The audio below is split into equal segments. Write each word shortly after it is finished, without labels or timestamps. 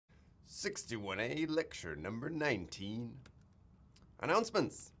61A lecture number 19.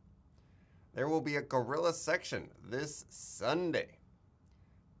 Announcements. There will be a Gorilla section this Sunday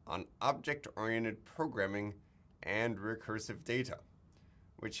on object-oriented programming and recursive data,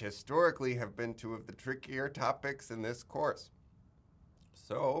 which historically have been two of the trickier topics in this course.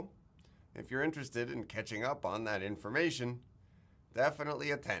 So, if you're interested in catching up on that information,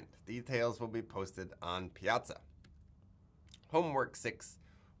 definitely attend. Details will be posted on Piazza. Homework 6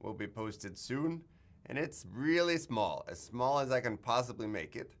 will be posted soon, and it's really small as I can possibly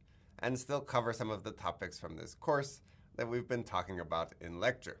make it, and still cover some of the topics from this course that we've been talking about in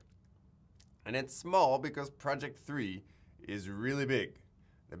lecture. And it's small because Project 3 is really big,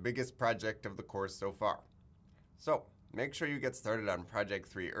 the biggest project of the course so far. So, make sure you get started on Project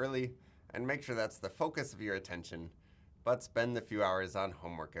 3 early, and make sure that's the focus of your attention, but spend a few hours on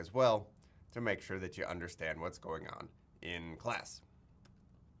homework as well to make sure that you understand what's going on in class.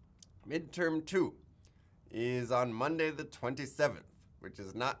 Midterm 2 is on Monday the 27th, which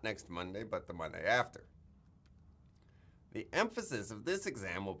is not next Monday, but the Monday after. The emphasis of this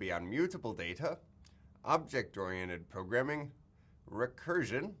exam will be on mutable data, object-oriented programming,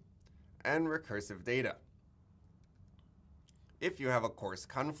 recursion, and recursive data. If you have a course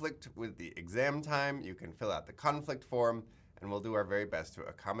conflict with the exam time, you can fill out the conflict form, and we'll do our very best to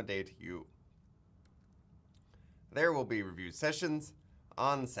accommodate you. There will be review sessions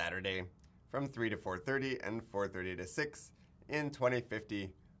on Saturday from 3 to 4:30 and 4:30 to 6 in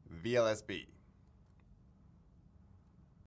 2050 VLSB.